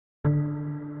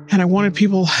And I wanted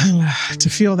people to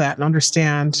feel that and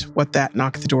understand what that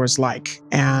knock at the door is like,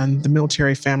 and the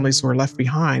military families who are left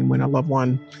behind when a loved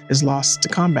one is lost to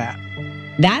combat.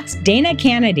 That's Dana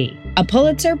Canedy, a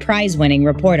Pulitzer Prize-winning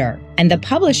reporter and the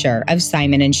publisher of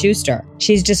Simon & Schuster.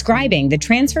 She's describing the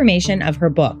transformation of her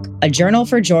book, A Journal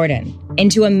for Jordan,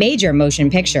 into a major motion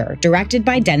picture directed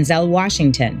by Denzel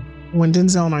Washington. When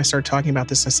Denzel and I started talking about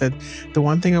this, I said, the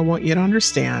one thing I want you to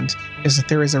understand is that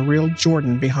there is a real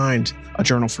Jordan behind A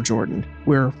Journal for Jordan.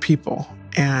 We're people,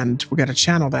 and we got to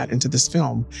channel that into this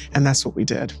film, and that's what we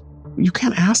did. You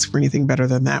can't ask for anything better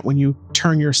than that when you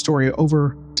turn your story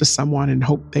over to someone and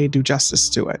hope they do justice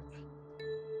to it.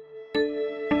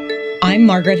 I'm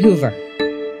Margaret Hoover.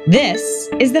 This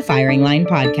is the Firing Line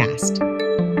Podcast.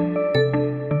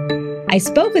 I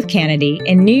spoke with Canedy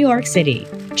in New York City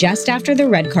just after the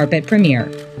red carpet premiere.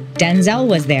 Denzel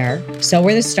was there, so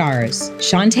were the stars,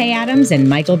 Chanté Adams and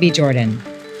Michael B. Jordan.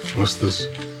 What's this?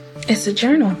 It's a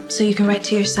journal, so you can write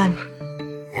to your son.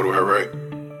 What do I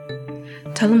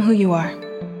write? Tell him who you are.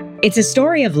 It's a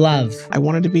story of love, I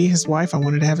wanted to be his wife. I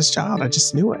wanted to have his child. I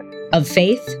just knew it. of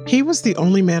faith, He was the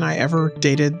only man I ever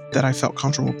dated that I felt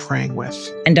comfortable praying with.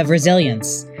 and of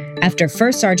resilience, after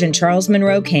First Sergeant Charles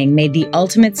Monroe King made the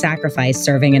ultimate sacrifice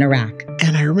serving in Iraq.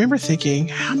 And I remember thinking,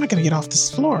 how am I going to get off this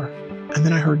floor? And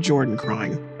then I heard Jordan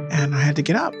crying, and I had to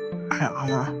get up.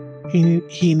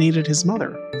 He needed his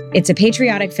mother. It's a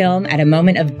patriotic film at a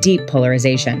moment of deep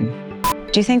polarization.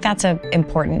 Do you think that's an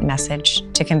important message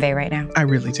to convey right now? I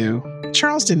really do.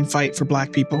 Charles didn't fight for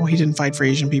Black people. He didn't fight for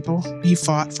Asian people. He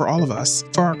fought for all of us,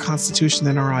 for our Constitution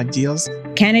and our ideals.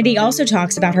 Canedy also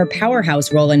talks about her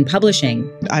powerhouse role in publishing,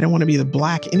 I don't want to be the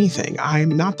Black anything. I'm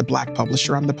not the Black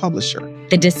publisher. I'm the publisher.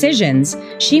 the decisions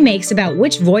she makes about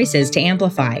which voices to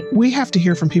amplify. We have to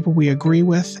hear from people we agree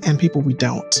with and people we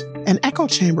don't. An echo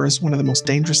chamber is one of the most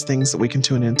dangerous things that we can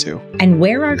tune into. And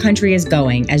where our country is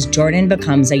going as Jordan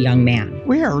becomes a young man.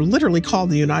 We are literally called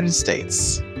the United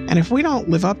States. And if we don't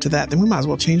live up to that, then we might as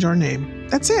well change our name.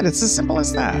 That's it. It's as simple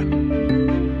as that.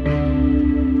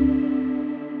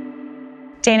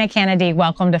 Dana Canedy,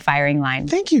 welcome to Firing Line.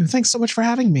 Thank you. Thanks so much for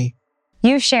having me.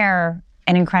 You share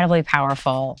an incredibly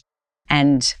powerful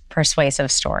and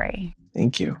persuasive story.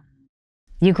 Thank you.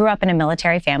 You grew up in a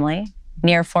military family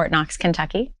near Fort Knox,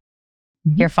 Kentucky.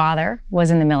 Mhm. Your father was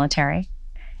in the military,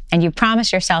 and you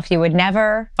promised yourself you would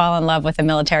never fall in love with a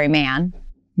military man.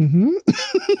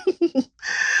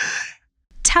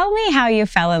 Tell me how you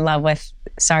fell in love with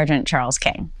Sergeant Charles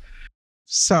King.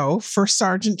 So, First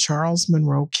Sergeant Charles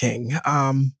Monroe King.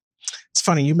 It's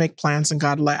funny, you make plans and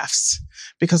God laughs,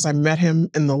 because I met him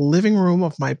in the living room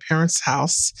of my parents'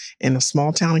 house in a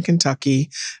small town in Kentucky.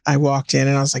 I walked in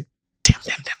and I was like, damn.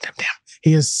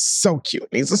 He is so cute.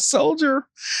 He's a soldier.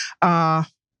 But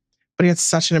he had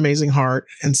such an amazing heart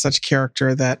and such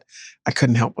character that I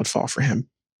couldn't help but fall for him.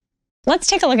 Let's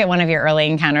take a look at one of your early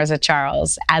encounters with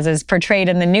Charles, as is portrayed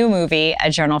in the new movie,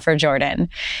 A Journal for Jordan.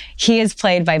 He is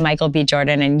played by Michael B.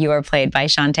 Jordan, and you are played by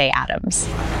Chanté Adams.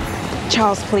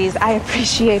 Charles, please, I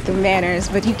appreciate the manners,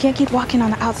 but you can't keep walking on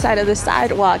the outside of the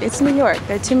sidewalk. It's New York.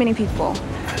 There are too many people.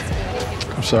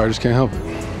 I'm sorry, I just can't help it.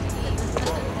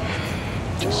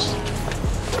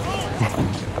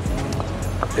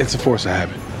 It's a force of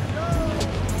habit.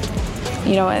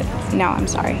 You know what? No, I'm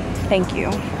sorry. Thank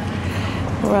you.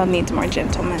 The world needs more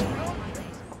gentlemen.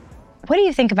 What do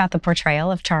you think about the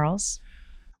portrayal of Charles?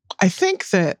 I think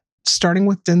that starting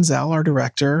with Denzel, our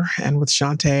director, and with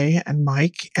Chanté and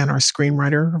Mike and our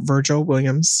screenwriter, Virgil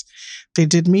Williams, they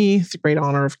did me the great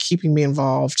honor of keeping me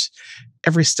involved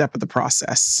every step of the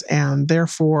process. And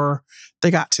therefore, they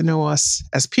got to know us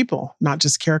as people, not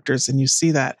just characters. And you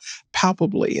see that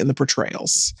palpably in the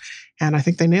portrayals. And I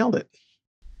think they nailed it.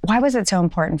 Why was it so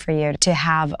important for you to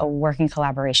have a working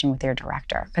collaboration with your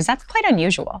director? Because that's quite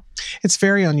unusual. It's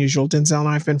very unusual. Denzel and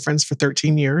I have been friends for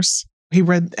 13 years. He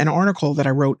read an article that I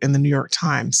wrote in the New York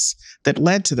Times that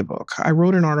led to the book. I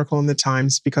wrote an article in the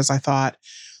Times because I thought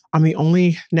I'm the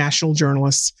only national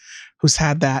journalist who's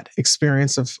had that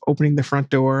experience of opening the front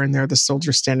door and there are the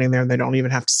soldiers standing there and they don't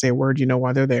even have to say a word. You know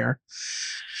why they're there.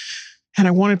 And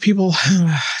I wanted people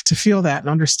to feel that and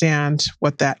understand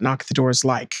what that knock at the door is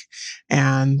like,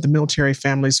 and the military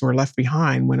families who are left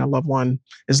behind when a loved one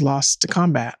is lost to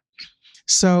combat.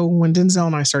 So when Denzel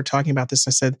and I started talking about this,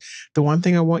 I said, the one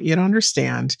thing I want you to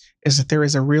understand is that there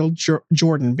is a real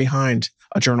Jordan behind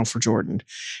A Journal for Jordan.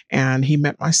 And he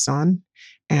met my son,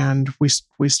 and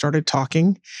we started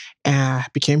talking,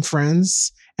 became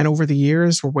friends. And over the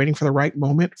years, we're waiting for the right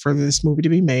moment for this movie to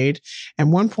be made.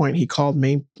 And one point, he called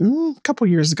me a couple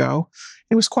years ago.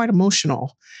 It was quite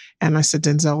emotional. And I said,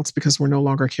 Denzel, it's because we're no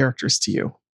longer characters to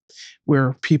you.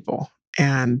 We're people.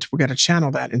 And we got to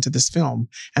channel that into this film.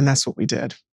 And that's what we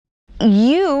did.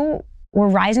 You were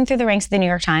rising through the ranks of the New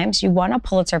York Times. You won a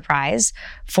Pulitzer Prize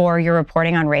for your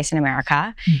reporting on race in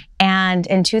America. And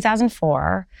in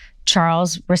 2004,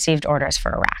 Charles received orders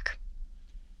for Iraq.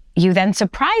 You then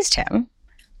surprised him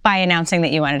by announcing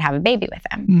that you wanted to have a baby with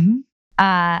him.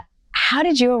 How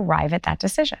did you arrive at that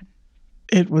decision?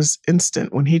 It was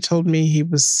instant. When he told me he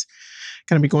was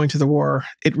going to be going to the war,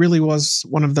 it really was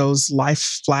one of those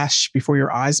life flash before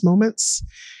your eyes moments.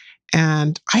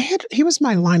 And he was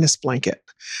my Linus blanket.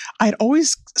 I had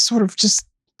always sort of just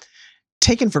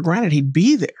taken for granted he'd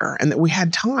be there and that we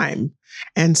had time.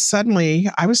 And suddenly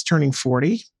I was turning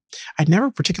 40. I'd never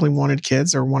particularly wanted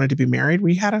kids or wanted to be married.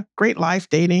 We had a great life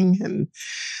dating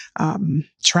and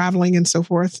traveling and so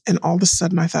forth. And all of a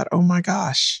sudden I thought, oh my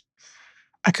gosh,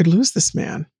 I could lose this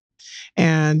man.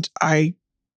 And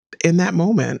in that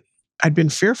moment, I'd been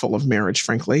fearful of marriage,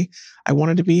 frankly. I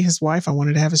wanted to be his wife. I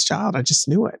wanted to have his child. I just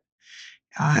knew it.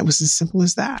 It was as simple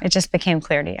as that. It just became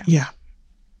clear to you. Yeah.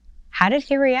 How did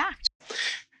he react?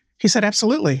 He said,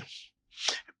 absolutely,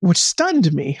 which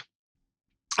stunned me.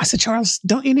 I said, Charles,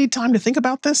 don't you need time to think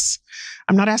about this?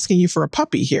 I'm not asking you for a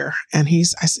puppy here. And he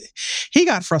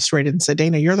got frustrated and said,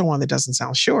 Dana, you're the one that doesn't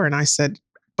sound sure. And I said,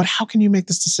 but how can you make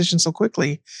this decision so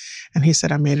quickly? And he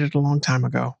said, I made it a long time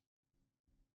ago.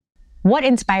 What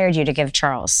inspired you to give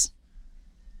Charles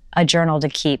a journal to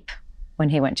keep when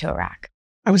he went to Iraq?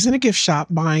 I was in a gift shop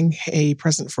buying a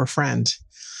present for a friend,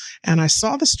 and I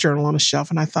saw this journal on a shelf,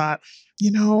 and I thought,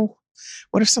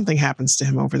 what if something happens to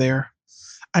him over there?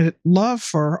 I'd love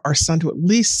for our son to at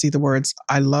least see the words,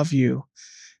 I love you,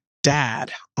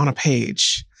 Dad, on a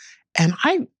page. And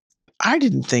I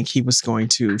didn't think he was going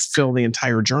to fill the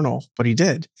entire journal, but he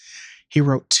did. He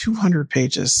wrote 200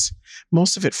 pages,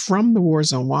 most of it from the war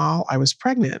zone while I was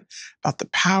pregnant, about the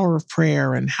power of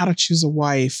prayer and how to choose a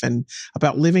wife and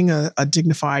about living a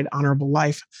dignified, honorable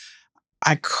life.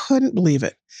 I couldn't believe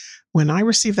it. When I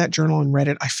received that journal and read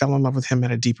it, I fell in love with him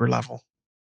at a deeper level.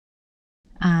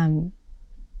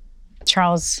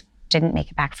 Charles didn't make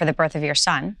it back for the birth of your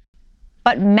son,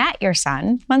 but met your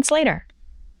son months later.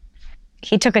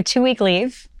 He took a 2-week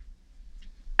leave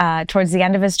towards the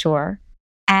end of his tour.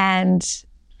 And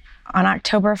on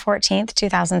October 14th,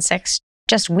 2006,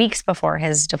 just weeks before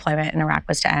his deployment in Iraq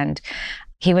was to end,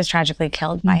 he was tragically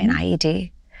killed by an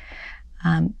IED.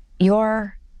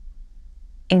 You're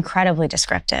incredibly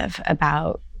descriptive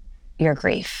about your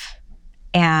grief.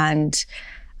 And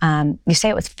you say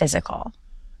it was physical.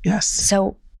 Yes.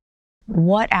 So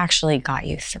what actually got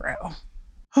you through?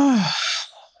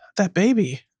 That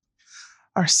baby,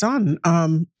 our son.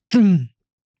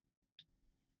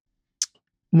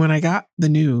 When I got the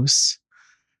news,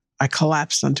 I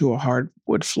collapsed onto a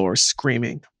hardwood floor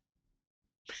screaming.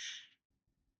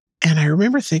 And I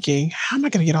remember thinking, how am I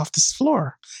going to get off this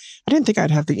floor? I didn't think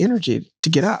I'd have the energy to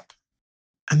get up.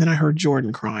 And then I heard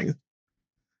Jordan crying.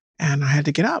 And I had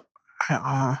to get up.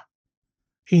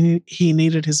 He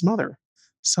needed his mother.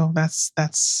 So that's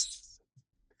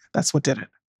what did it.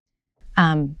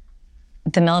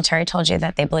 The military told you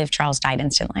that they believe Charles died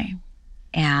instantly.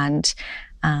 And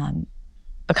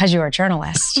because you were a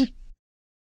journalist,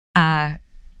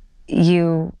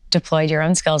 you deployed your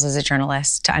own skills as a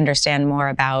journalist to understand more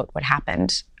about what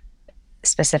happened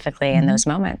specifically in those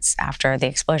moments after the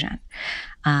explosion.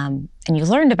 And you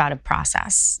learned about a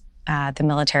process the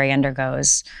military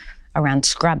undergoes around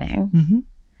scrubbing.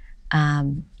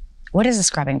 What is a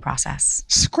scrubbing process?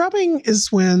 Scrubbing is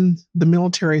when the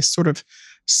military sort of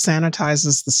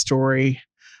sanitizes the story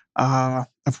of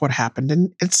what happened.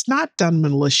 And it's not done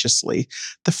maliciously.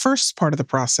 The first part of the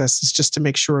process is just to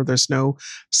make sure there's no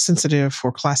sensitive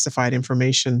or classified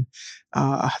information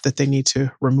that they need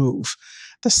to remove.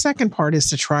 The second part is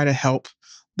to try to help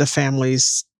the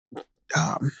families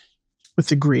with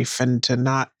the grief and to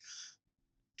not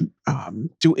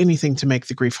do anything to make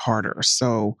the grief harder.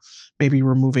 So maybe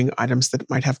removing items that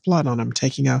might have blood on them,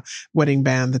 taking a wedding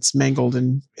band that's mangled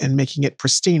and making it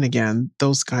pristine again,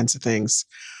 those kinds of things.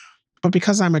 But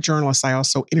because I'm a journalist, I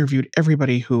also interviewed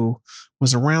everybody who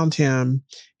was around him,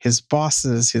 his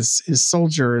bosses, his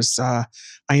soldiers. I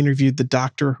interviewed the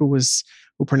doctor who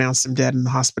pronounced him dead in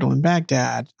the hospital in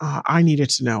Baghdad. I needed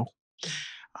to know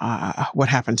what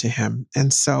happened to him.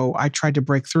 And so I tried to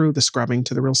break through the scrubbing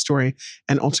to the real story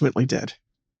and ultimately did.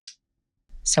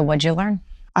 So what'd you learn?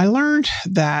 I learned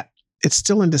that it's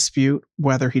still in dispute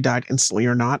whether he died instantly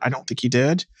or not. I don't think he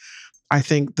did. I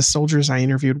think the soldiers I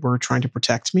interviewed were trying to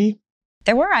protect me.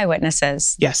 There were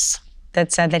eyewitnesses. Yes.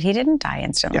 That said that he didn't die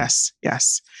instantly.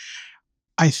 Yes.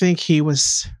 I think he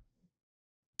was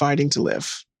fighting to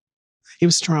live. He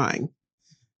was trying,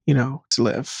 to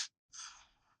live.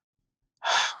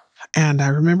 And I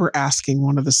remember asking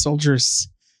one of the soldiers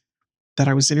that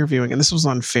I was interviewing, and this was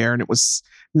unfair, and it was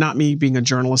not me being a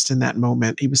journalist in that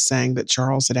moment. He was saying that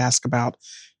Charles had asked about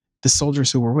the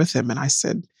soldiers who were with him. And I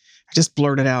said, I just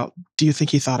blurted out, do you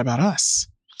think he thought about us?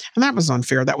 And that was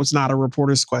unfair. That was not a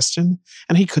reporter's question.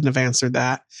 And he couldn't have answered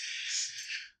that.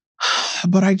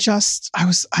 But in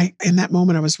that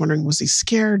moment, I was wondering, was he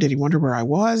scared? Did he wonder where I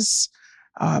was?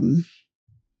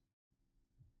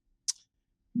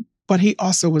 But he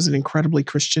also was an incredibly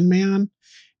Christian man.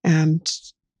 And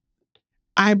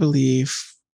I believe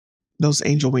those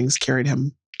angel wings carried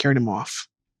him off.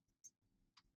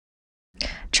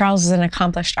 Charles is an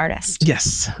accomplished artist.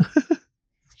 Yes.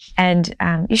 And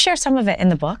you share some of it in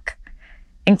the book,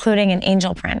 including an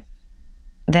angel print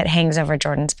that hangs over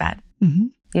Jordan's bed. Mm-hmm.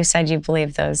 You said you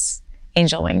believe those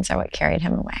angel wings are what carried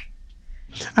him away.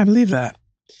 I believe that.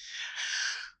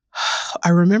 I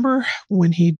remember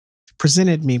when he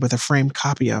presented me with a framed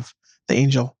copy of The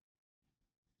Angel,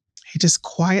 he just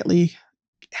quietly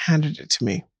handed it to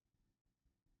me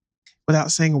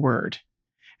without saying a word.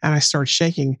 And I started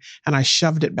shaking and I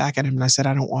shoved it back at him and I said,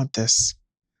 I don't want this.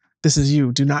 This is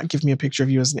you. Do not give me a picture of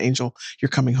you as an angel. You're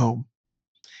coming home.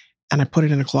 And I put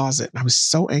it in a closet and I was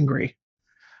so angry.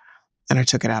 And I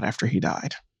took it out after he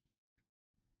died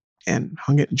and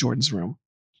hung it in Jordan's room.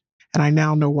 And I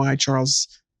now know why Charles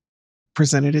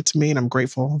presented it to me, and I'm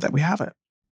grateful that we have it.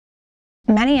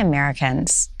 Many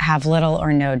Americans have little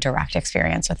or no direct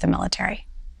experience with the military.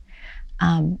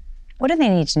 What do they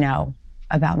need to know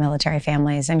about military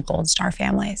families and Gold Star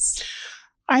families?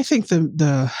 I think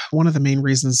the one of the main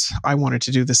reasons I wanted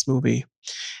to do this movie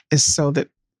is so that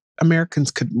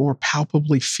Americans could more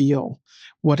palpably feel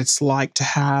what it's like to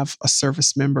have a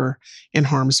service member in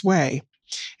harm's way.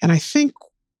 And I think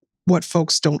what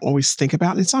folks don't always think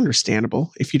about, and it's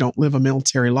understandable if you don't live a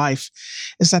military life,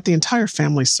 is that the entire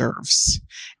family serves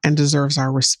and deserves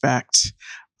our respect.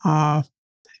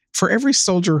 For every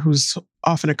soldier who's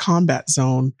off in a combat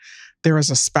zone, there is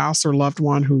a spouse or loved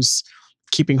one who's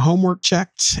keeping homework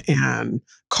checked and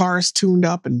cars tuned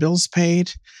up and bills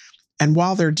paid. And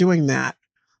while they're doing that,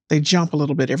 they jump a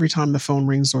little bit every time the phone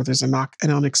rings or there's an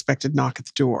unexpected knock at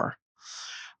the door.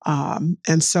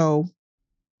 And so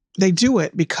they do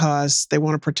it because they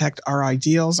want to protect our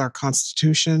ideals, our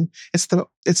Constitution. It's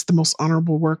the most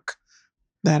honorable work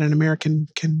that an American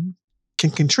can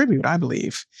contribute, I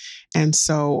believe. And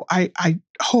so I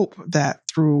hope that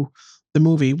through the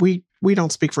movie, we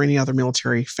don't speak for any other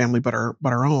military family but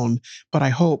our own, but I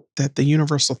hope that the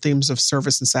universal themes of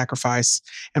service and sacrifice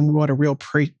and what a real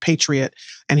patriot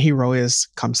and hero is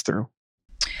comes through.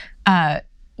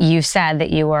 You said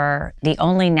that you were the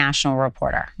only national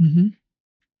reporter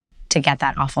to get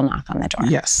that awful knock on the door.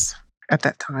 Yes, at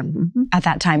that time. Mm-hmm. At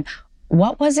that time.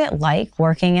 What was it like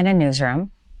working in a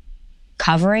newsroom,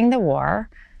 covering the war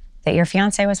that your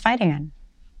fiancé was fighting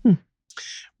in?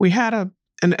 We had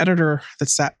an editor that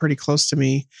sat pretty close to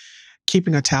me,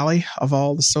 keeping a tally of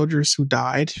all the soldiers who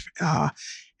died.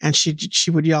 And she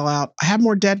would yell out, I have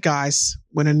more dead guys,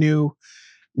 when a new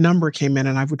number came in,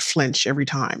 and I would flinch every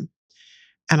time.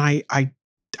 And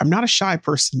I'm not a shy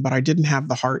person, but I didn't have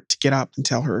the heart to get up and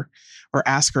tell her or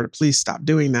ask her to please stop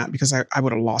doing that because I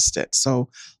would have lost it. So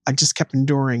I just kept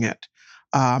enduring it.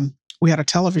 We had a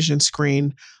television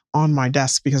screen on my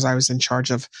desk because I was in charge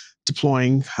of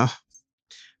deploying,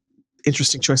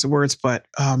 interesting choice of words, but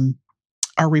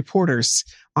our reporters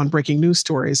on breaking news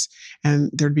stories. And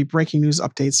there'd be breaking news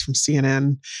updates from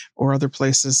CNN or other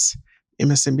places,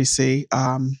 MSNBC,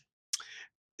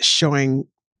 showing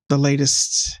the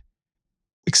latest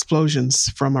explosions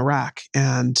from Iraq.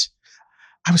 And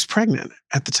I was pregnant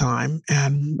at the time.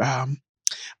 And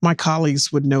my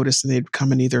colleagues would notice and they'd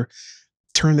come and either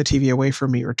turn the TV away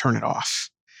from me or turn it off.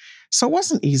 So it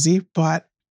wasn't easy, but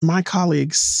my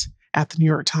colleagues at the New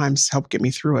York Times helped get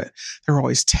me through it. There were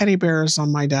always teddy bears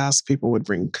on my desk. People would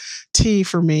bring tea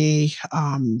for me,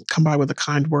 come by with a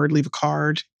kind word, leave a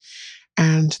card,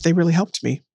 and they really helped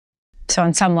me. So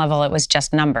on some level, it was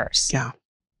just numbers.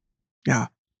 Yeah.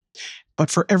 But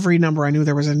for every number, I knew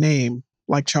there was a name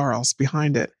like Charles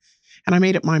behind it. And I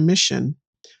made it my mission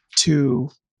to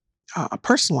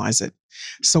personalize it.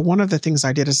 So one of the things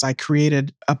I did is I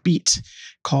created a beat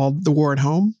called The War at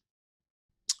Home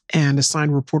and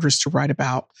assigned reporters to write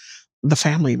about the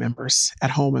family members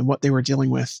at home and what they were dealing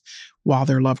with while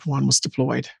their loved one was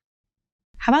deployed.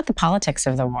 How about the politics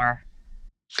of the war?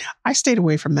 I stayed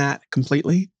away from that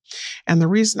completely. And the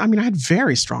reason, I had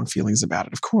very strong feelings about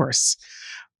it, of course,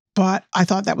 but I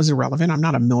thought that was irrelevant. I'm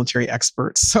not a military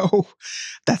expert, so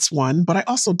that's one. But I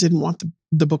also didn't want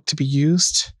the book to be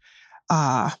used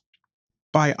by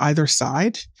either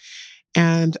side.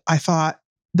 And I thought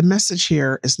the message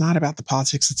here is not about the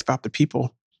politics, it's about the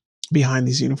people behind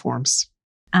these uniforms.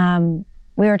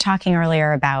 We were talking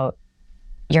earlier about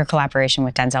your collaboration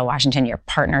with Denzel Washington, your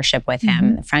partnership with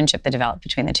him, the friendship that developed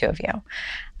between the two of you.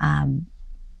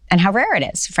 And how rare it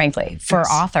is, frankly, for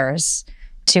authors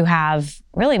to have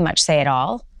really much say it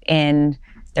all in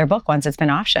their book once it's been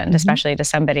optioned, especially to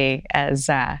somebody as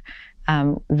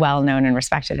well-known and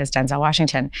respected as Denzel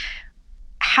Washington.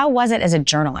 How was it as a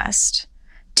journalist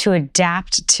to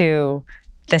adapt to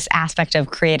this aspect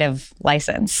of creative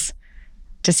license,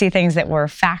 to see things that were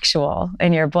factual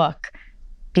in your book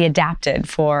be adapted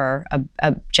for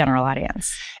a general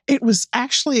audience? It was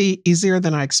actually easier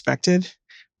than I expected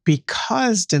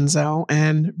because Denzel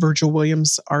and Virgil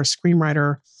Williams, our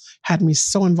screenwriter, had me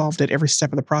so involved at every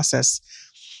step of the process.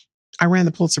 I ran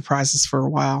the Pulitzer Prizes for a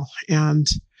while, and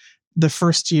the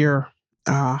first year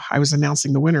I was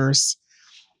announcing the winners,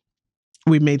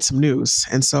 we made some news.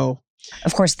 And so,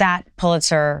 of course, that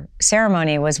Pulitzer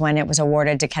ceremony was when it was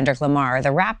awarded to Kendrick Lamar,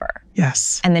 the rapper.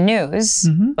 Yes. And the news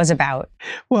was about?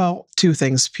 Well, two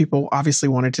things. People obviously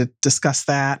wanted to discuss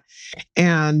that.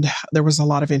 And there was a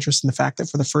lot of interest in the fact that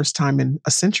for the first time in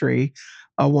a century,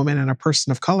 a woman and a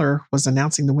person of color was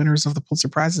announcing the winners of the Pulitzer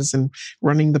Prizes and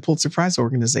running the Pulitzer Prize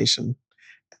organization.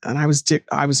 And I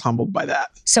was humbled by that.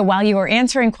 So while you were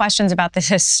answering questions about this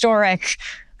historic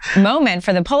moment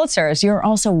for the Pulitzers, you're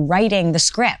also writing the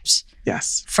script.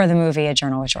 Yes. For the movie A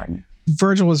Journal with Jordan.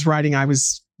 Virgil was writing, I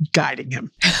was guiding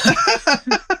him.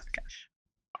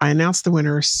 I announced the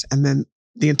winners, and then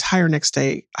the entire next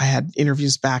day I had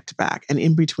interviews back to back. And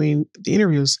in between the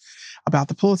interviews about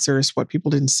the Pulitzers, what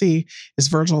people didn't see is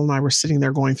Virgil and I were sitting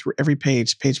there going through every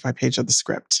page by page of the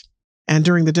script. And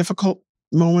during the difficult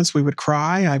moments, we would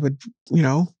cry. I would,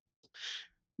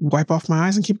 wipe off my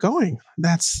eyes and keep going.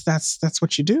 That's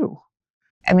what you do.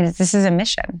 I mean, this is a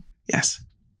mission. Yes.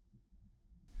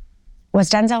 Was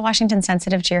Denzel Washington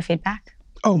sensitive to your feedback?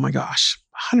 Oh my gosh,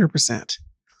 100%.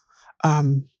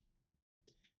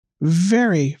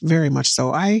 Very, very much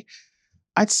so. I'd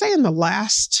say in the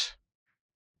last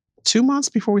 2 months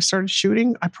before we started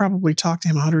shooting, I probably talked to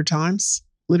him 100 times,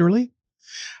 literally.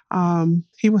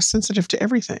 He was sensitive to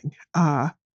everything.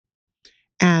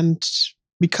 And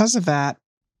because of that,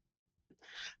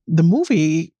 the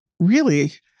movie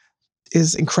really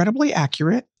is incredibly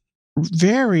accurate,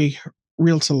 very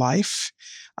real to life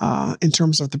in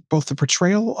terms of both the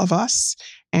portrayal of us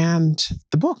and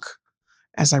the book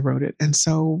as I wrote it. And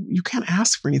so you can't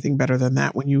ask for anything better than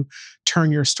that when you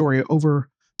turn your story over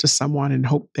to someone and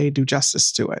hope they do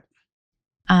justice to it.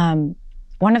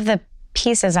 One of the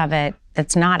pieces of it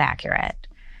that's not accurate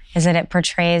is that it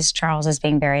portrays Charles as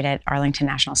being buried at Arlington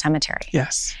National Cemetery.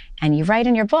 Yes. And you write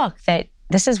in your book that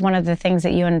this is one of the things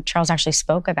that you and Charles actually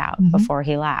spoke about before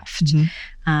he left.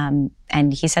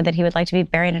 And he said that he would like to be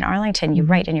buried in Arlington. You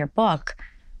write in your book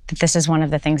that this is one of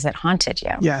the things that haunted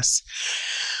you. Yes.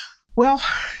 Well,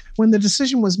 when the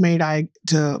decision was made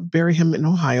to bury him in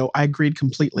Ohio, I agreed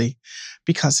completely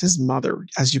because his mother,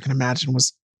 as you can imagine,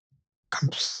 was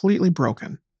completely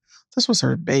broken. This was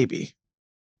her baby.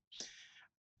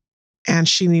 And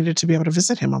she needed to be able to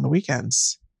visit him on the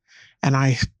weekends. And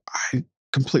I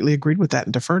completely agreed with that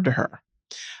and deferred to her.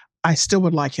 I still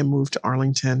would like him moved to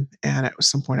Arlington, and at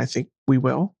some point I think we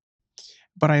will,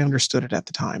 but I understood it at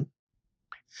the time.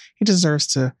 He deserves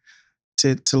to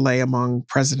lay among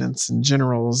presidents and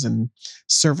generals and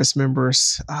service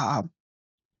members.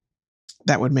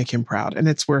 That would make him proud, and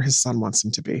it's where his son wants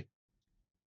him to be.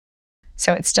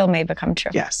 So it still may become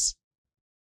true. Yes.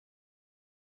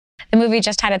 The movie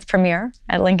just had its premiere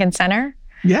at Lincoln Center.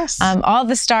 Yes. All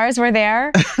the stars were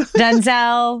there.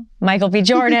 Denzel, Michael B.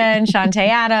 Jordan, Shantae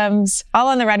Adams, all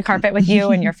on the red carpet with you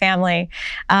and your family.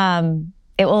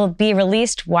 It will be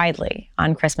released widely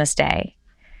on Christmas Day.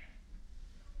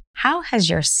 How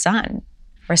has your son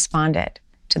responded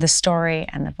to the story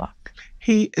and the book?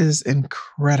 He is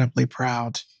incredibly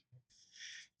proud.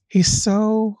 He's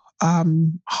so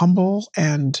humble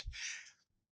and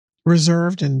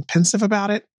reserved and pensive about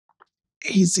it.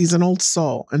 He's an old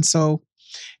soul. And so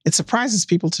it surprises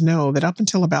people to know that up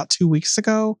until about 2 weeks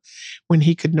ago, when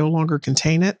he could no longer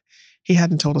contain it, he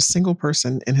hadn't told a single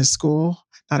person in his school,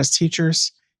 not his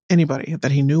teachers, anybody,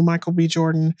 that he knew Michael B.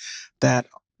 Jordan, that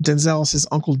Denzel is his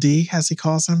Uncle D, as he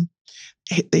calls him.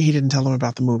 He didn't tell them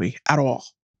about the movie at all.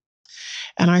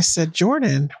 And I said,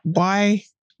 Jordan, why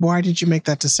did you make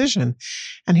that decision?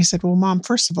 And he said, well, Mom,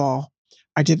 first of all,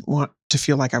 I didn't want to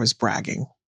feel like I was bragging.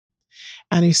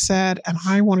 And he said, and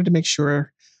I wanted to make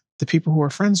sure the people who were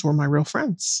friends were my real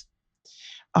friends.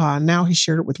 Now he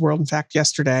shared it with World. In fact,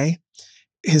 yesterday,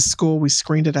 his school, we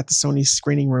screened it at the Sony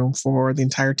screening room for the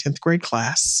entire 10th grade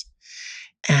class.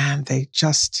 And they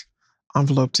just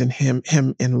enveloped him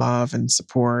in love and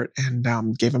support,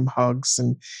 and gave him hugs,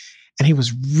 and he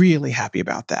was really happy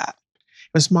about that.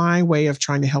 It was my way of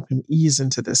trying to help him ease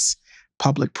into this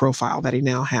public profile that he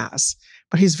now has.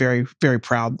 But he's very, very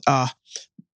proud.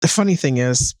 The funny thing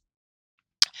is,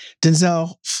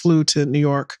 Denzel flew to New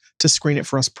York to screen it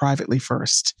for us privately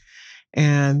first.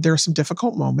 And there are some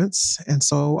difficult moments. And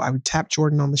so I would tap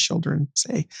Jordan on the shoulder and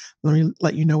say, let me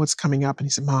let you know what's coming up. And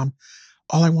he said, Mom,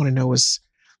 all I want to know is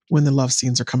when the love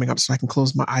scenes are coming up so I can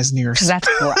close my eyes and ears. Because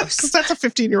that's gross. Because that's a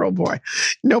 15-year-old boy.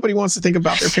 Nobody wants to think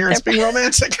about their parents being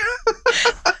romantic.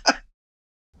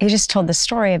 You just told the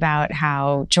story about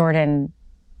how Jordan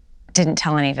didn't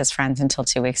tell any of his friends until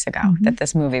 2 weeks ago that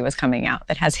this movie was coming out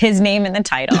that has his name in the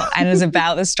title and is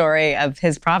about the story of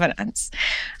his provenance.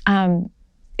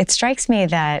 It strikes me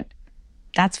that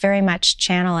that's very much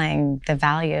channeling the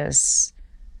values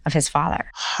of his father.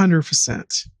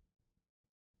 100%.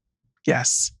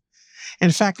 Yes. In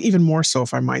fact, even more so,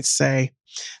 if I might say.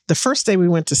 The first day we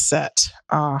went to set,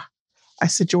 I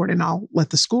said, Jordan, I'll let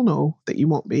the school know that you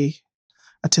won't be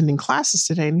attending classes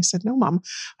today. And he said, no, Mom,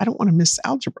 I don't want to miss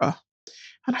algebra.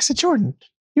 And I said, Jordan,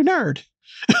 you nerd.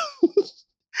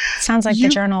 Sounds like the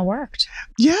journal worked.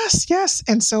 Yes, yes.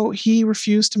 And so he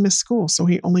refused to miss school. So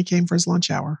he only came for his lunch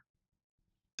hour.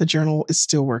 The journal is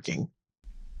still working.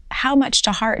 How much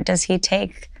to heart does he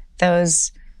take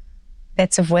those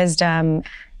bits of wisdom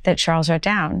that Charles wrote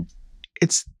down?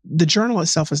 The journal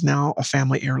itself is now a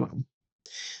family heirloom.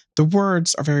 The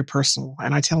words are very personal.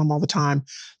 And I tell him all the time,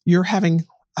 you're having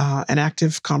an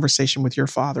active conversation with your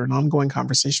father, an ongoing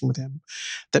conversation with him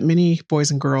that many boys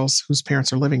and girls whose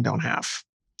parents are living don't have.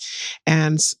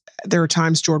 And there are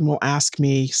times Jordan will ask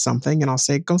me something and I'll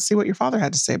say, go see what your father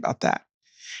had to say about that.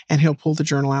 And he'll pull the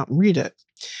journal out and read it.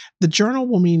 The journal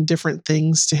will mean different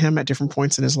things to him at different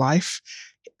points in his life.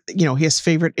 He has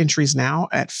favorite entries now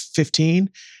at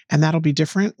 15, and that'll be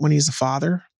different when he's a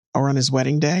father or on his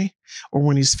wedding day or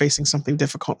when he's facing something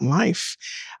difficult in life.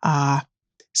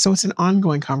 So it's an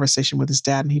ongoing conversation with his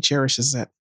dad, and he cherishes it.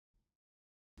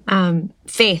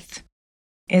 Faith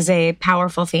is a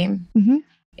powerful theme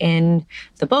in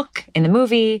the book, in the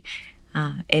movie,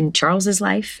 in Charles's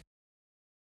life.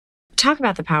 Talk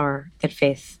about the power that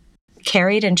faith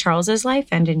carried in Charles's life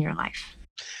and in your life.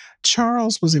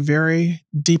 Charles was a very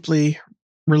deeply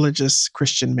religious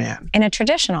Christian man. In a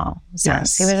traditional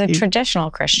sense. Yes, He was a traditional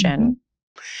Christian.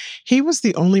 He was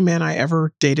the only man I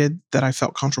ever dated that I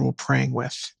felt comfortable praying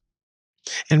with.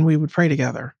 And we would pray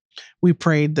together. We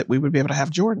prayed that we would be able to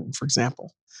have Jordan, for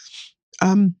example.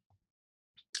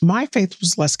 My faith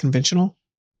was less conventional.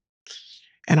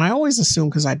 And I always assumed,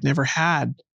 because I'd never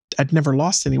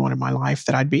lost anyone in my life,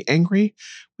 that I'd be angry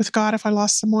with God if I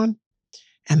lost someone.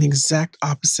 And the exact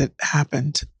opposite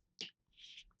happened.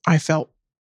 I felt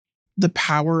the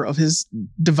power of his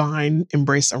divine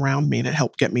embrace around me, and it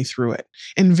helped get me through it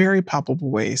in very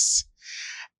palpable ways.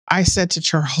 I said to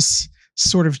Charles,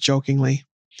 sort of jokingly,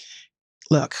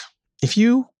 look, if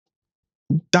you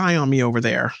die on me over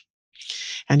there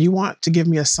and you want to give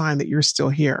me a sign that you're still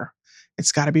here,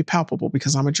 it's got to be palpable,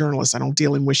 because I'm a journalist. I don't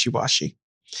deal in wishy-washy.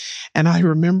 And I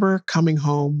remember coming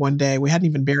home one day, we hadn't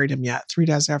even buried him yet. 3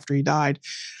 days after he died,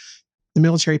 the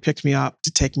military picked me up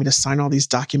to take me to sign all these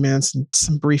documents and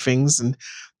some briefings. And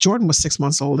Jordan was 6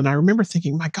 months old. And I remember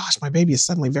thinking, my gosh, my baby is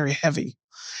suddenly very heavy.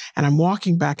 And I'm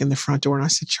walking back in the front door and I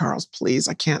said, Charles, please,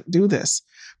 I can't do this.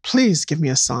 Please give me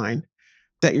a sign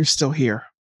that you're still here.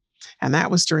 And that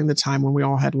was during the time when we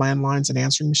all had landlines and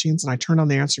answering machines. And I turned on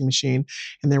the answering machine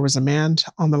and there was a man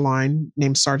on the line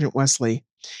named Sergeant Wesley.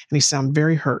 And he sounded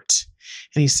very hurt.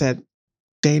 And he said,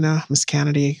 Dana, Miss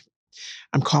Kennedy,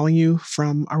 I'm calling you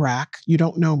from Iraq. You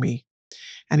don't know me.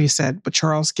 And he said, but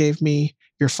Charles gave me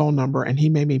your phone number and he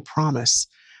made me promise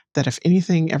that if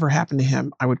anything ever happened to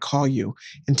him, I would call you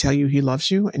and tell you he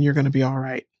loves you and you're going to be all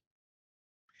right.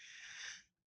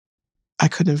 I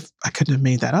couldn't have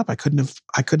made that up. I couldn't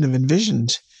have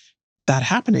envisioned that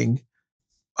happening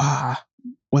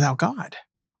without God.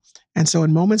 And so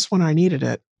in moments when I needed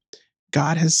it,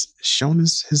 God has shown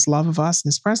his love of us and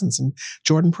his presence. And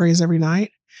Jordan prays every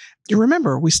night. You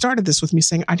remember, we started this with me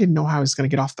saying, I didn't know how I was going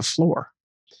to get off the floor.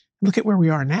 Look at where we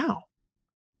are now.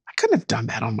 I couldn't have done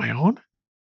that on my own.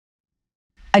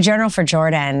 A Journal for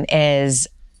Jordan is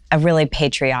a really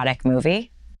patriotic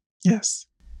movie. Yes.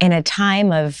 In a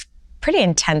time of pretty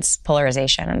intense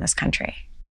polarization in this country.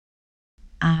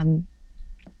 Do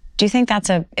you think that's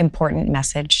an important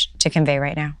message to convey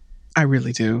right now? I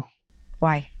really do.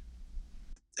 Why?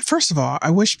 First of all, I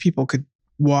wish people could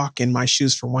walk in my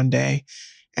shoes for one day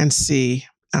and see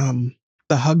the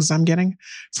hugs I'm getting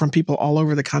from people all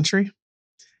over the country.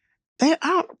 I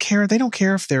don't care. They don't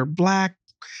care if they're black,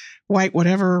 white,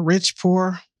 whatever, rich,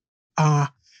 poor.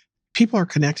 People are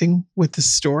connecting with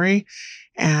this story,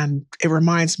 and it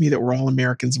reminds me that we're all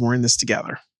Americans and we're in this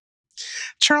together.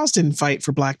 Charles didn't fight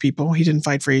for black people. He didn't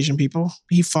fight for Asian people.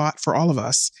 He fought for all of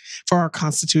us, for our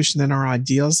Constitution and our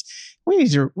ideals. We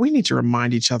need to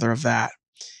remind each other of that,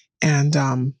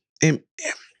 and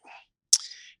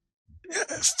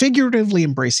figuratively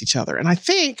embrace each other. And I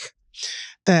think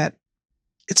that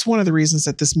it's one of the reasons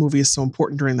that this movie is so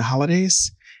important during the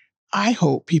holidays. I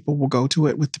hope people will go to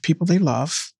it with the people they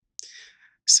love,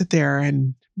 sit there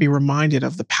and be reminded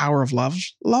of the power of love.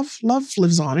 Love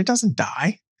lives on. It doesn't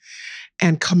die.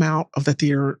 And come out of the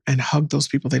theater and hug those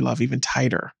people they love even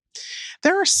tighter.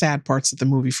 There are sad parts of the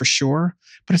movie for sure,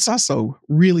 but it's also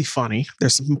really funny.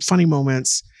 There's some funny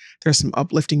moments. There's some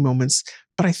uplifting moments.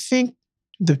 But I think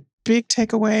the big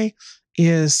takeaway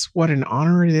is what an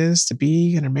honor it is to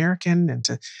be an American and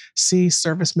to see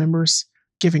service members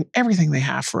giving everything they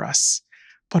have for us,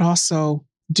 but also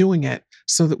doing it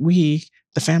so that we,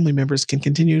 the family members, can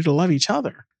continue to love each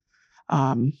other.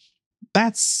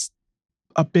 That's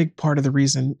a big part of the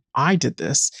reason I did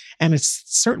this. And it's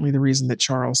certainly the reason that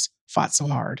Charles fought so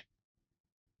hard.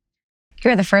 You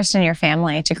were the first in your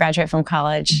family to graduate from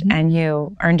college, and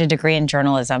you earned a degree in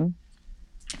journalism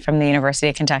from the University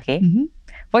of Kentucky.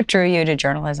 What drew you to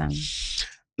journalism?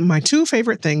 My two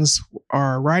favorite things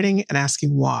are writing and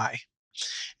asking why.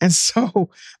 And so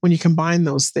when you combine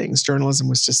those things, journalism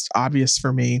was just obvious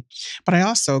for me. But I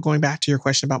also, going back to your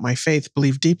question about my faith,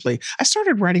 believe deeply. I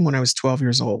started writing when I was 12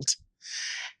 years old.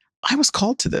 I was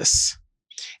called to this.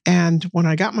 And when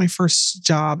I got my first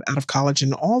job out of college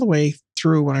and all the way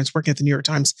through when I was working at the New York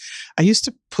Times, I used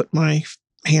to put my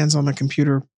hands on the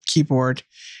computer keyboard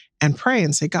and pray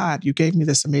and say, God, you gave me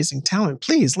this amazing talent.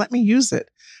 Please let me use it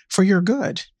for your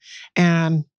good.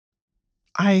 And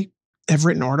I have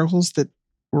written articles that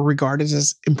were regarded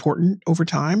as important over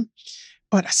time.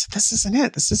 But I said, this isn't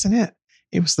it. This isn't it.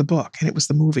 It was the book and it was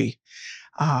the movie.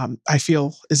 I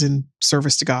feel is in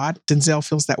service to God. Denzel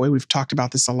feels that way. We've talked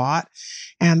about this a lot.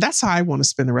 And that's how I want to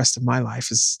spend the rest of my life,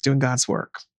 is doing God's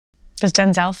work. Does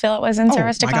Denzel feel it was in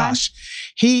service to God? Oh my gosh.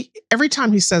 Every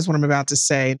time he says what I'm about to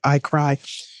say, I cry.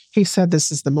 He said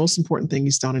this is the most important thing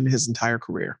he's done in his entire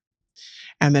career,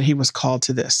 and that he was called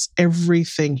to this.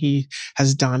 Everything he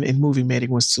has done in movie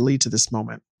making was to lead to this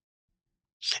moment.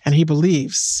 And he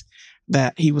believes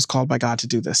that he was called by God to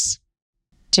do this.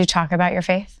 Do you talk about your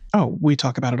faith? Oh, we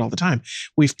talk about it all the time.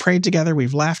 We've prayed together.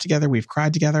 We've laughed together. We've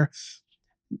cried together.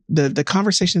 The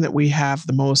conversation that we have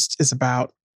the most is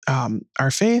about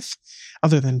our faith,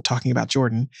 other than talking about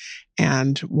Jordan,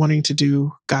 and wanting to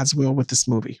do God's will with this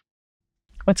movie.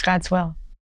 What's God's will?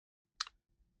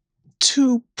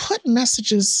 To put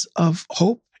messages of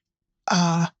hope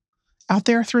out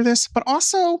there through this, but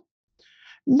also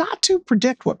not to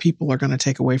predict what people are going to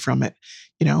take away from it.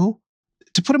 You know,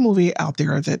 to put a movie out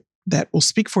there that will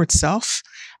speak for itself.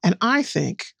 And I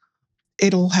think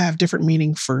it'll have different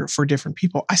meaning for different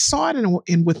people. I saw it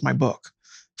in with my book,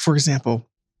 for example.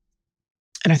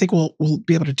 And I think we'll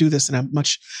be able to do this in a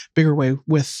much bigger way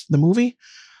with the movie.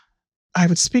 I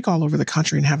would speak all over the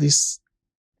country and have these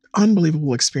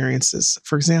unbelievable experiences.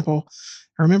 For example,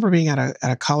 I remember being at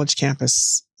a college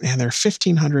campus, and there are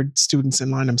 1,500 students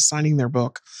in line. I'm signing their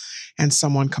book, and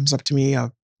someone comes up to me,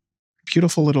 a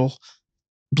beautiful little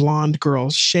blonde girl,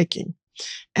 shaking,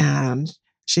 and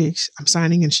I'm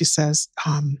signing, and she says,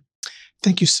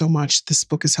 "Thank you so much. This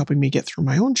book is helping me get through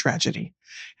my own tragedy."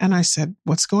 And I said,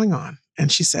 "What's going on?"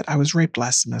 And she said, "I was raped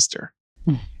last semester,"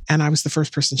 and I was the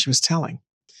first person she was telling.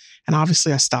 And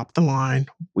obviously I stopped the line.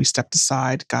 We stepped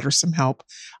aside, got her some help.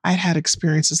 I had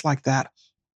experiences like that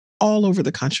all over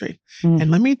the country.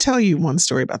 And let me tell you one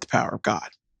story about the power of God.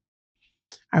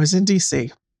 I was in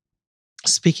DC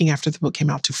speaking after the book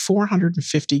came out to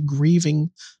 450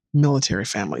 grieving military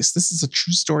families. This is a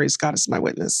true story, as God is my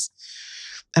witness.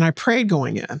 And I prayed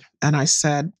going in, and I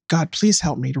said, God, please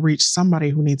help me to reach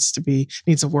somebody who needs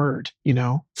a word,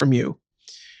 from you.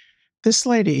 This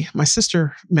lady, my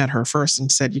sister met her first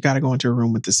and said, you got to go into a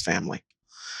room with this family.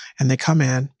 And they come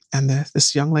in, and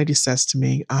this young lady says to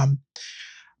me,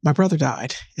 my brother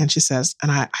died. And she says,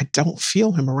 and I don't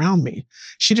feel him around me.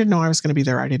 She didn't know I was going to be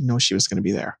there. I didn't know she was going to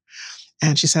be there.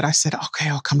 And she said, okay,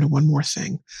 I'll come to one more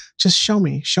thing. Just show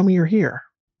me you're here.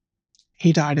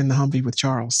 He died in the Humvee with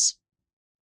Charles.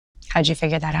 How'd you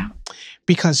figure that out?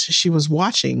 Because she was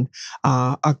watching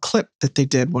a clip that they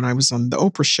did when I was on the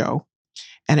Oprah show.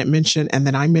 And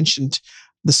then I mentioned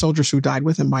the soldiers who died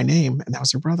with him by name, and that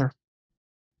was her brother.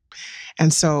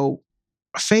 And so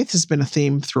faith has been a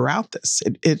theme throughout this.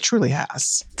 It truly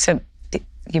has. So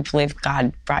you believe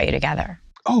God brought you together?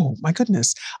 Oh my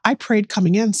goodness. I prayed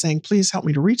coming in saying, please help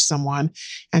me to reach someone.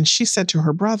 And she said to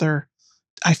her brother,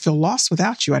 I feel lost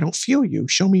without you. I don't feel you.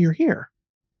 Show me you're here.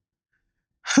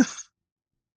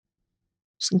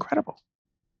 It's incredible.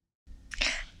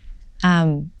 I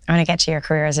want to get to your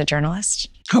career as a journalist.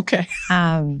 Okay.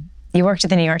 You worked at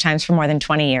the New York Times for more than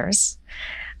 20 years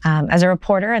as a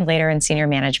reporter and later in senior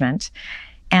management.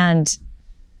 And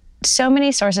so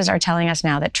many sources are telling us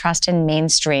now that trust in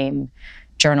mainstream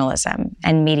journalism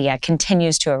and media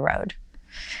continues to erode.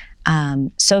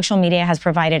 Social media has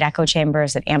provided echo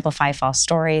chambers that amplify false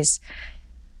stories.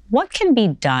 What can be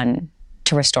done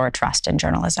to restore trust in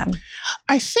journalism?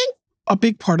 I think a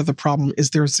big part of the problem is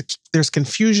there's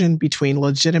confusion between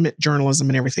legitimate journalism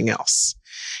and everything else.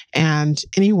 And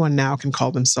anyone now can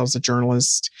call themselves a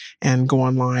journalist and go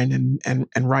online and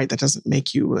write. That doesn't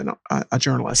make you a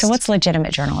journalist. So what's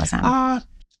legitimate journalism? I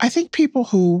think people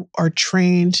who are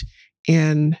trained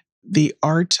in the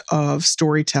art of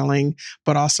storytelling,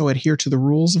 but also adhere to the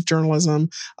rules of journalism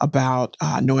about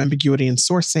no ambiguity in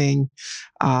sourcing,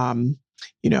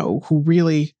 who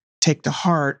really take to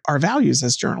heart our values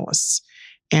as journalists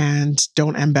and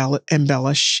don't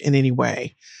embellish in any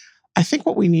way. I think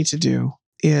what we need to do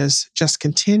is just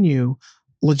continue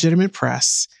legitimate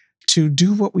press to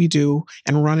do what we do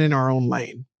and run in our own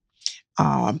lane.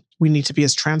 We need to be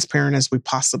as transparent as we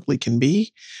possibly can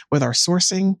be with our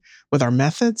sourcing, with our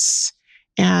methods.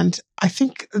 And I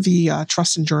think the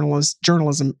trust in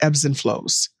journalism ebbs and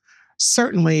flows.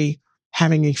 Certainly,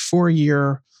 having a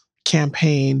 4-year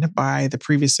campaign by the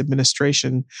previous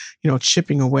administration,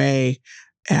 chipping away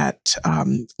at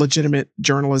legitimate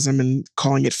journalism and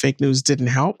calling it fake news didn't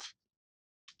help.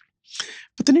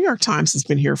 But the New York Times has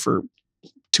been here for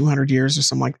 200 years or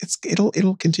something like that.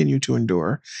 It'll continue to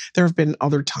endure. There have been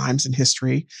other times in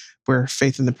history where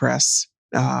faith in the press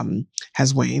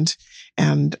has waned,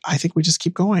 and I think we just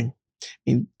keep going. I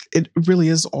mean, it really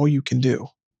is all you can do.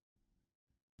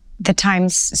 The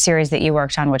Times series that you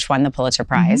worked on, which won the Pulitzer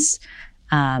Prize,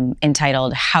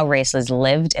 entitled "How Race is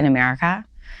Lived in America,"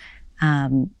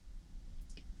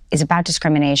 is about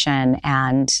discrimination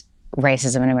and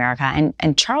racism in America.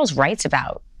 And Charles writes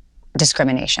about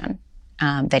discrimination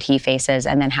that he faces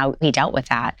and then how he dealt with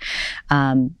that.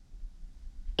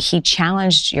 He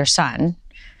challenged your son,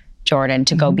 Jordan,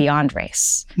 to go beyond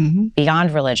race,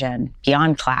 beyond religion,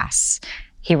 beyond class.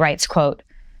 He writes, quote,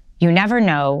 "You never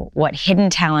know what hidden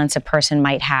talents a person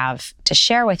might have to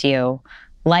share with you.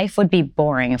 Life would be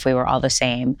boring if we were all the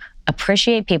same.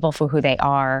 Appreciate people for who they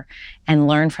are and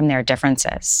learn from their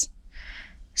differences."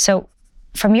 So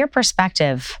from your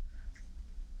perspective,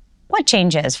 what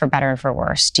changes, for better or for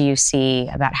worse, do you see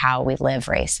about how we live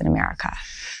race in America?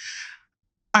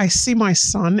 I see my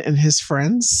son and his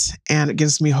friends, and it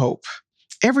gives me hope.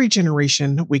 Every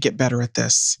generation, we get better at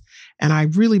this. And I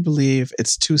really believe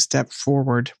it's 2 steps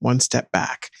forward, 1 step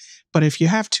back. But if you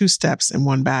have 2 steps and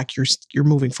 1 back, you're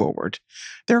moving forward.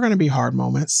 There are going to be hard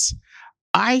moments.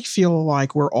 I feel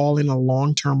like we're all in a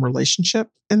long-term relationship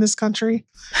in this country,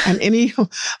 and any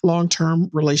long-term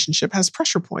relationship has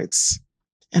pressure points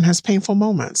and has painful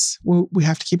moments. We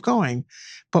have to keep going.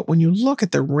 But when you look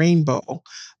at the rainbow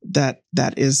that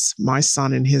is my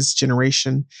son and his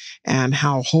generation and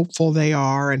how hopeful they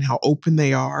are and how open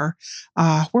they are,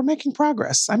 we're making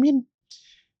progress. I mean,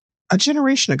 a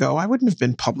generation ago, I wouldn't have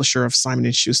been publisher of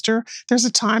Simon & Schuster. There's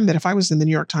a time that if I was in the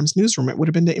New York Times newsroom, it would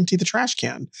have been to empty the trash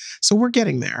can. So we're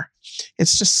getting there.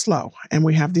 It's just slow. And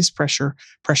we have these pressure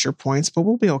points, but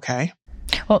we'll be okay.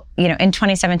 Well, in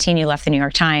 2017, you left the New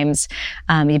York Times.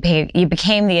 You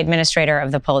became the administrator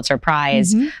of the Pulitzer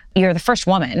Prize. You're the first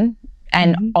woman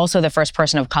and also the first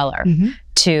person of color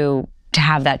to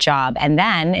have that job. And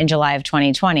then in July of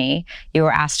 2020, you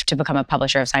were asked to become a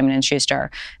publisher of Simon &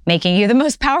 Schuster, making you the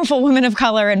most powerful woman of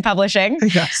color in publishing.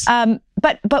 Yes.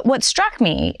 But what struck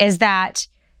me is that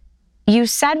you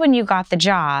said when you got the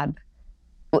job,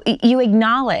 you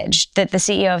acknowledged that the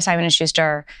CEO of Simon &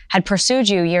 Schuster had pursued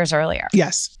you years earlier.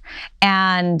 Yes.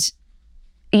 And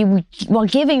while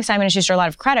giving Simon & Schuster a lot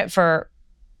of credit for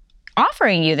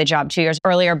offering you the job 2 years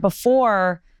earlier,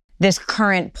 before this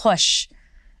current push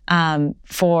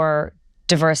for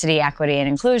diversity, equity, and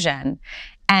inclusion.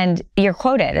 And you're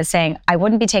quoted as saying, "I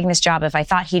wouldn't be taking this job if I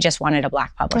thought he just wanted a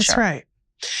Black publisher." That's right.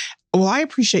 Well, I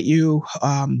appreciate you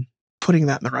putting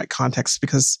that in the right context,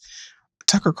 because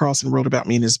Tucker Carlson wrote about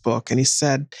me in his book, and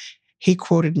he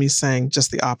quoted me saying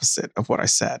just the opposite of what I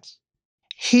said.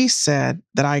 He said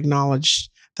that I acknowledged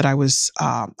that I was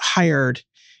hired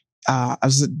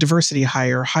as a diversity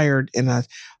hire, hired in a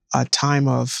a time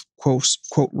of quote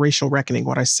racial reckoning.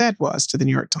 What I said was to the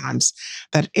New York Times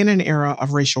that in an era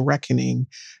of racial reckoning,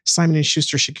 Simon &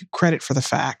 Schuster should get credit for the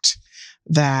fact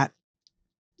that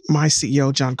my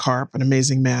CEO, John Karp, an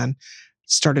amazing man,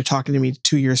 started talking to me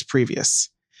 2 years previous.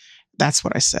 That's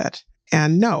what I said.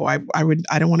 And no, I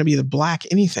don't want to be the black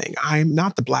anything. I'm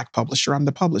not the black publisher. I'm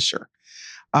the publisher.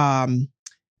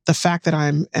 The fact that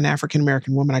I'm an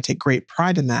African-American woman, I take great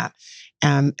pride in that.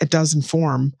 And it does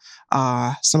inform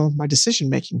some of my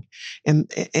decision-making.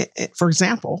 And for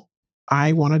example,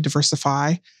 I want to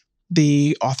diversify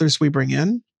the authors we bring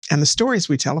in and the stories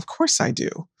we tell. Of course I do.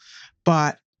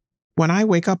 But when I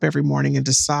wake up every morning and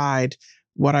decide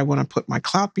what I want to put my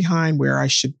clout behind, where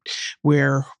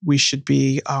we should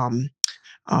be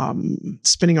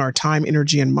spending our time,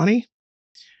 energy, and money,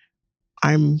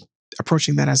 I'm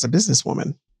approaching that as a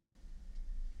businesswoman.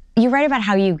 You write about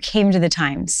how you came to the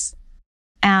Times,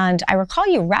 and I recall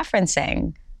you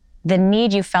referencing the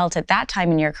need you felt at that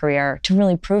time in your career to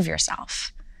really prove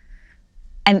yourself.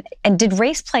 And did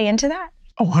race play into that?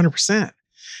 Oh, 100%.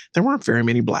 There weren't very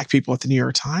many Black people at the New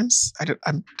York Times.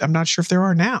 I'm not sure if there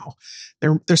are now.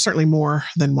 There's certainly more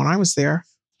than when I was there.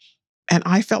 And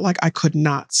I felt like I could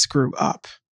not screw up.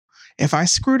 If I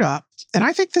screwed up, and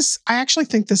I actually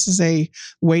think this is a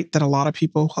weight that a lot of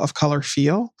people of color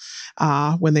feel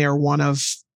when they are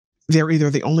they're either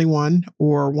the only one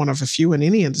or one of a few in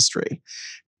any industry.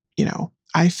 You know,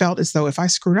 I felt as though if I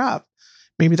screwed up,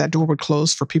 maybe that door would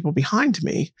close for people behind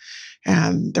me.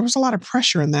 And there was a lot of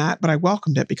pressure in that, but I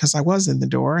welcomed it because I was in the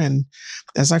door. And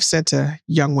as I've said to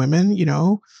young women, you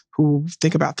know, who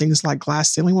think about things like glass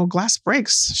ceiling, well, glass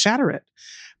breaks, shatter it.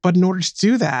 But in order to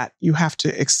do that, you have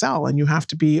to excel and you have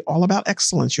to be all about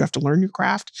excellence. You have to learn your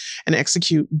craft and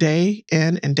execute day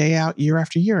in and day out, year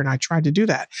after year. And I tried to do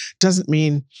that. Doesn't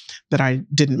mean that I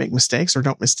didn't make mistakes or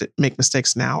don't make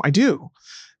mistakes now. I do.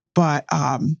 But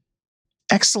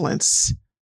excellence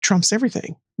trumps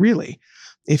everything, really.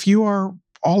 If you are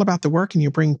all about the work and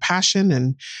you bring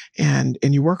passion and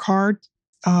you work hard,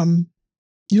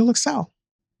 you'll excel.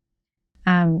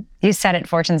 You said at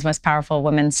Fortune's Most Powerful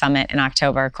Women Summit in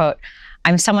October, quote,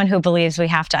 "I'm someone who believes we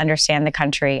have to understand the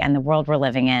country and the world we're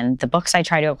living in. The books I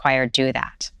try to acquire do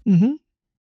that." Mm-hmm.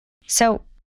 So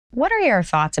what are your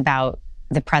thoughts about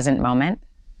the present moment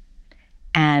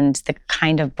and the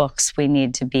kind of books we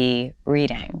need to be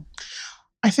reading?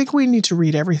 I think we need to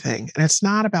read everything. And it's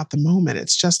not about the moment.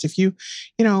 It's just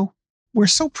we're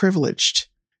so privileged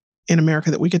in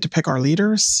America that we get to pick our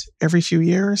leaders every few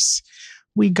years.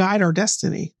 We guide our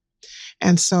destiny.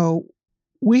 And so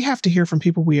we have to hear from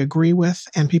people we agree with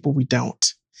and people we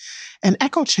don't. An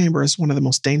echo chamber is one of the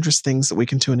most dangerous things that we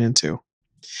can tune into.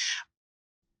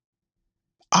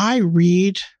 I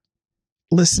read,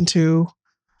 listen to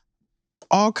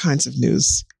all kinds of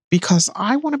news because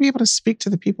I want to be able to speak to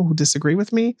the people who disagree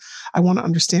with me. I want to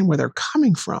understand where they're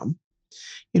coming from.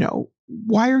 You know,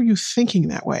 why are you thinking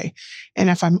that way? And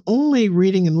if I'm only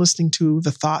reading and listening to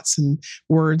the thoughts and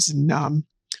words and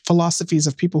philosophies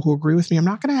of people who agree with me, I'm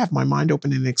not going to have my mind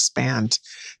open and expand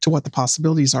to what the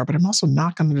possibilities are, but I'm also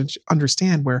not going to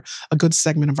understand where a good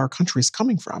segment of our country is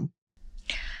coming from.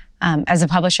 As a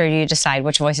publisher, you decide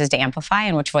which voices to amplify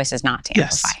and which voices not to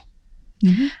amplify.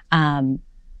 Yes. Mm-hmm.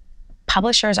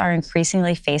 Publishers are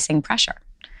increasingly facing pressure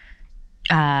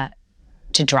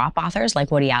to drop authors like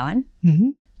Woody Allen, Mm-hmm.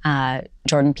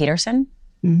 Jordan Peterson.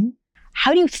 Mm-hmm.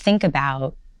 How do you think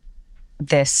about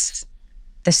this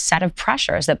set of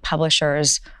pressures that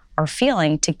publishers are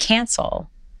feeling to cancel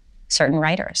certain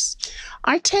writers?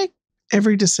 I take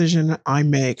every decision I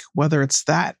make, whether it's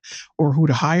that or who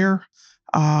to hire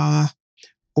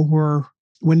or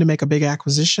when to make a big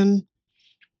acquisition,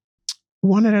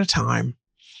 one at a time.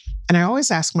 And I always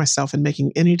ask myself in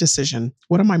making any decision,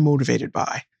 what am I motivated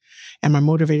by? Am I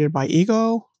motivated by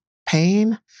ego,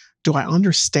 pain? Do I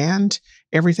understand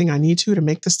everything I need to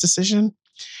make this decision?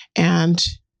 And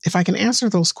if I can answer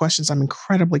those questions, I'm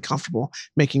incredibly comfortable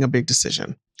making a big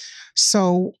decision.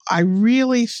 So I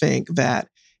really think that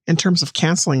in terms of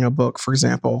canceling a book, for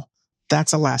example,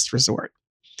 that's a last resort.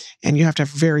 And you have to have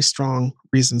very strong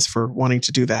reasons for wanting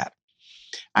to do that.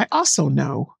 I also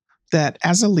know that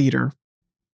as a leader,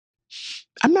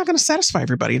 I'm not going to satisfy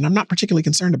everybody, and I'm not particularly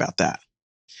concerned about that.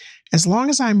 As long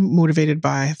as I'm motivated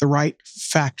by the right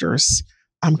factors,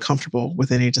 I'm comfortable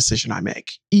with any decision I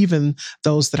make, even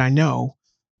those that I know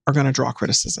are going to draw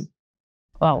criticism.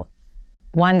 Well,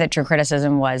 one that drew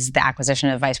criticism was the acquisition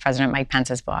of Vice President Mike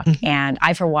Pence's book. Mm-hmm. And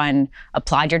I, for one,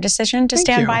 applaud your decision to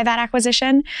stand by that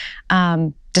acquisition,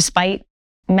 despite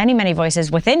many, many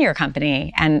voices within your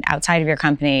company and outside of your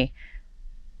company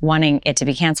wanting it to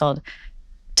be canceled.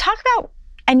 Talk about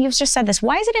And you've just said this,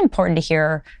 why is it important to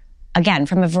hear, again,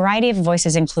 from a variety of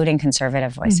voices, including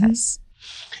conservative voices?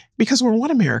 Because we're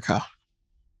one America.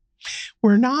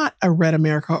 We're not a red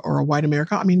America or a white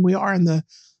America. I mean, we are in the,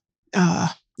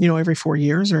 every 4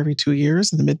 years or every 2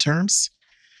 years in the midterms.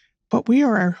 But we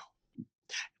are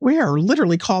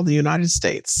literally called the United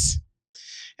States.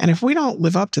 And if we don't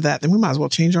live up to that, then we might as well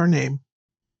change our name.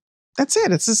 That's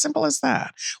it. It's as simple as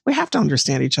that. We have to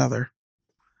understand each other.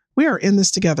 We are in this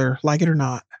together, like it or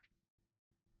not.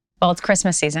 Well, it's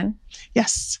Christmas season.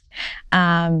 Yes.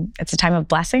 It's a time of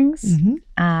blessings,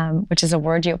 Mm-hmm. which is a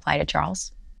word you apply to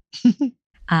Charles.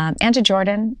 And to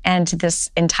Jordan, and to this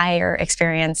entire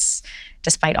experience,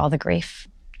 despite all the grief.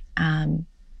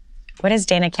 What is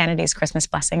Dana Kennedy's Christmas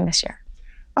blessing this year?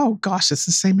 Oh gosh, it's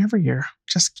the same every year.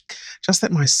 Just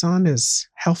that my son is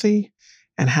healthy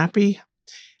and happy.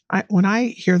 When I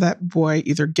hear that boy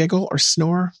either giggle or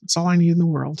snore, it's all I need in the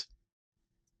world.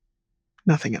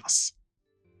 Nothing else.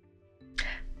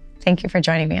 Thank you for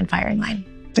joining me on Firing Line.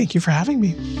 Thank you for having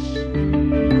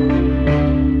me.